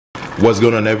What's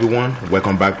going on, everyone?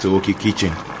 Welcome back to OK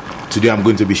Kitchen. Today I'm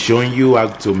going to be showing you how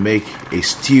to make a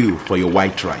stew for your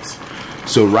white rice.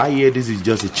 So right here, this is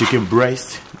just a chicken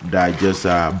breast that I just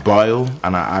boil,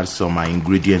 and I add some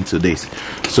ingredients to this.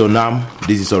 So now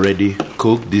this is already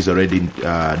cooked, this is already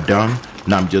done.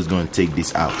 Now I'm just going to take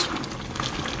this out.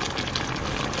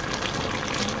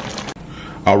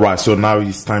 Alright, so now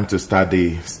it's time to start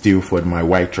the stew for my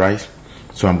white rice.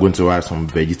 So I'm going to add some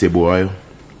vegetable oil.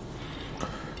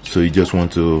 So you just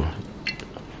want to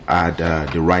add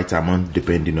the right amount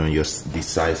depending on the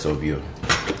size of your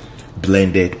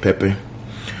blended pepper.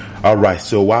 Alright,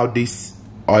 so while this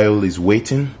oil is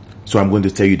waiting, so I'm going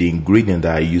to tell you the ingredient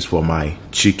that I use for my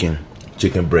chicken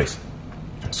breast.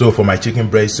 So for my chicken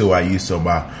breast, so I use some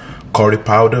curry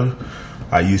powder,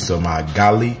 I use some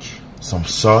garlic, some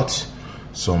salt,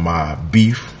 some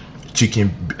beef,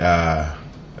 chicken,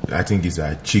 I think it's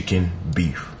a chicken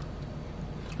beef.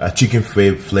 Chicken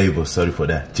flavor, sorry for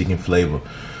that, chicken flavor.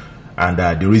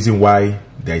 And the reason why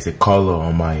there is a color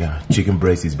on my chicken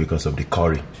breast is because of the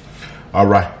curry.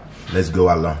 Alright, let's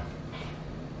go along.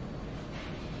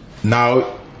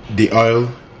 Now the oil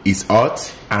is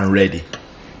hot and ready.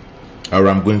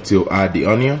 Alright, I'm going to add the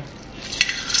onion.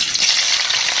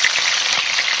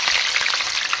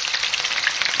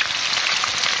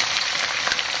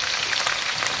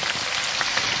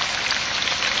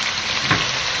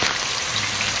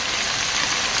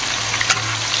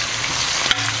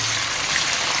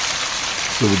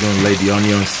 So we're going to let the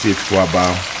onion sit for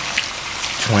about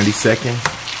 20 seconds.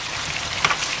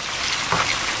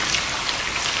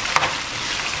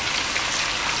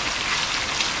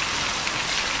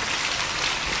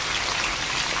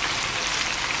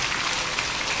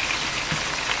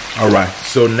 Alright,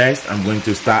 so next I'm going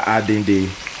to start adding the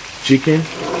chicken.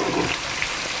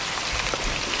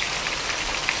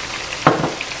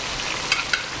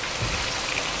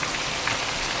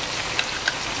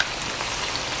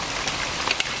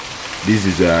 This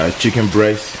is a chicken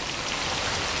breast,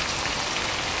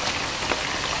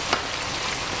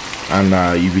 and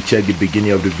if you check the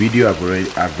beginning of the video,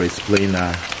 I've explained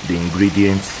the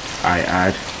ingredients I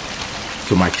add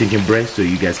to my chicken breast, so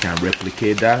you guys can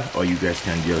replicate that, or you guys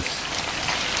can just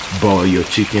boil your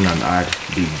chicken and add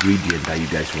the ingredient that you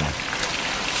guys want.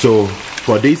 So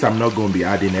for this, I'm not going to be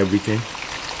adding everything.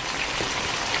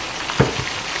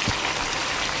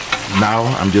 Now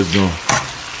I'm just going to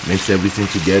mix everything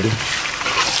together.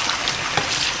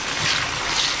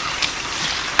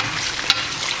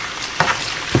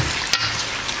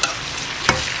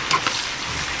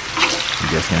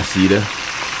 You guys can see that.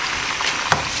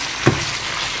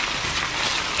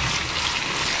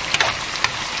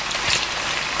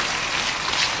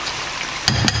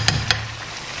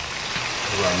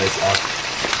 Alright, let's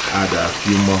add a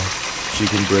few more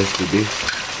chicken breasts to this.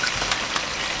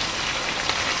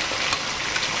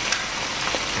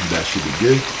 That should be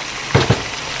good.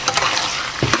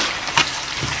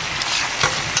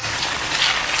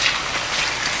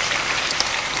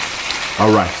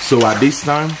 Alright, so at this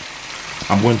time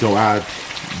I'm going to add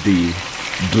the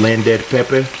blended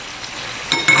pepper.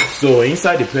 So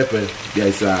inside the pepper there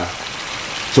is a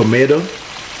tomato,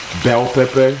 bell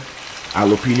pepper,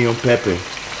 jalapeno pepper,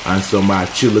 and some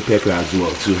chili pepper as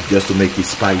well too, just to make it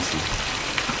spicy.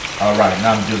 Alright,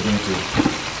 now I'm just going to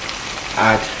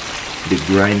add the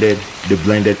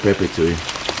blended pepper to it.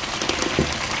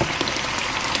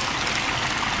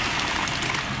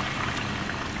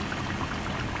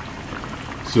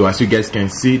 So as you guys can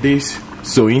see this,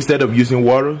 so instead of using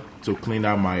water to clean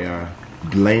out my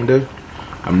blender,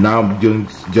 I'm now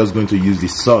just going to use the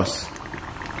sauce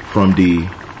from the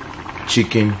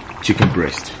chicken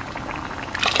breast.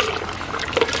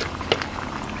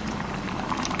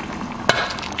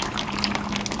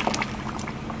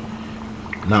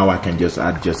 Now I can just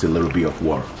add just a little bit of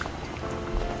water.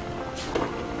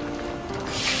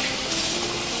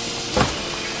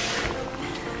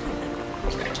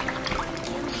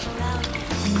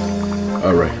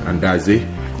 Alright, and that's it.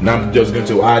 Now I'm just going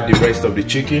to add the rest of the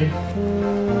chicken.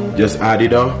 Just add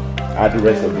it up. Add the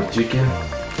rest of the chicken.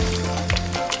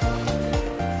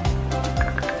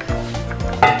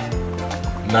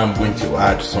 Now I'm going to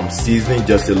add some seasoning,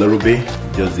 just a little bit.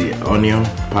 Just the onion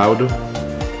powder.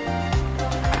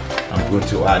 I'm going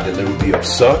to add a little bit of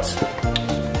salt.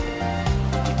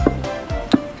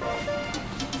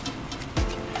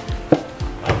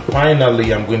 And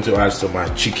finally, I'm going to add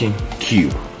some chicken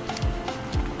cube.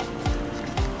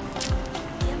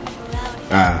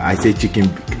 I say chicken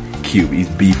cube, it's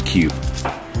beef cube.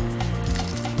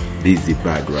 This is the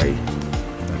bag, right?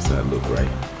 That's how it look, right?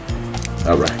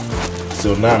 Alright.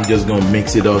 So now I'm just going to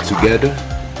mix it all together.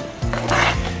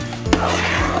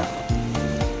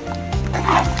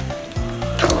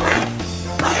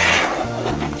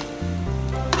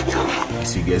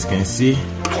 guys can see,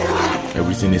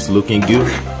 everything is looking good.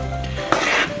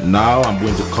 Now I'm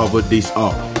going to cover this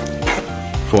up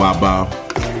for about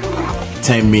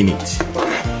 10 minutes.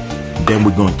 Then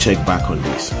we're going to check back on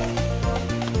this.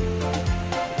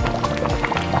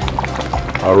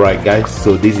 Alright guys,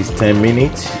 so this is 10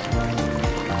 minutes.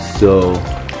 So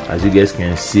as you guys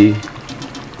can see,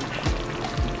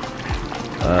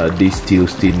 this still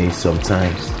needs some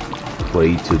time for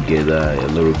it to get a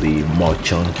little bit more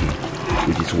chunky,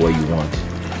 which is what you want.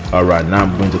 Alright, now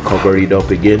I'm going to cover it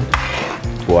up again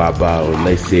for about,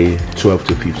 let's say, 12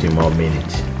 to 15 more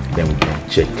minutes. Then we can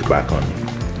check back on it.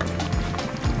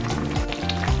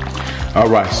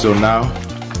 Alright, so now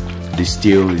the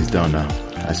stew is done now,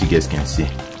 as you guys can see.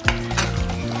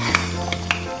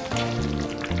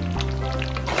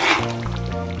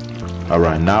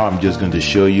 Alright, now I'm just going to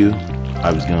show you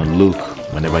how it's going to look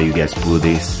whenever you guys put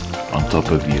this on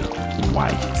top of your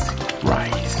white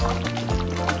rice.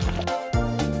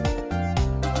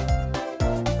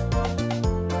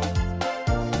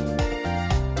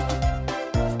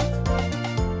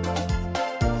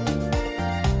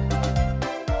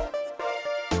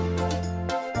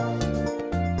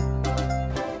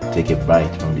 Take a bite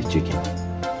from the chicken.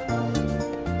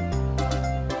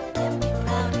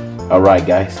 Alright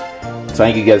guys,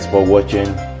 thank you guys for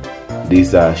watching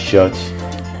this short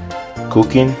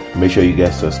cooking. Make sure you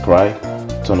guys subscribe,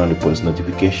 turn on the post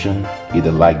notification, hit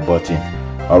the like button.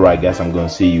 Alright guys, I'm going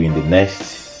to see you in the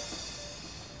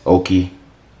next Oki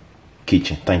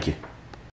Kitchen. Thank you.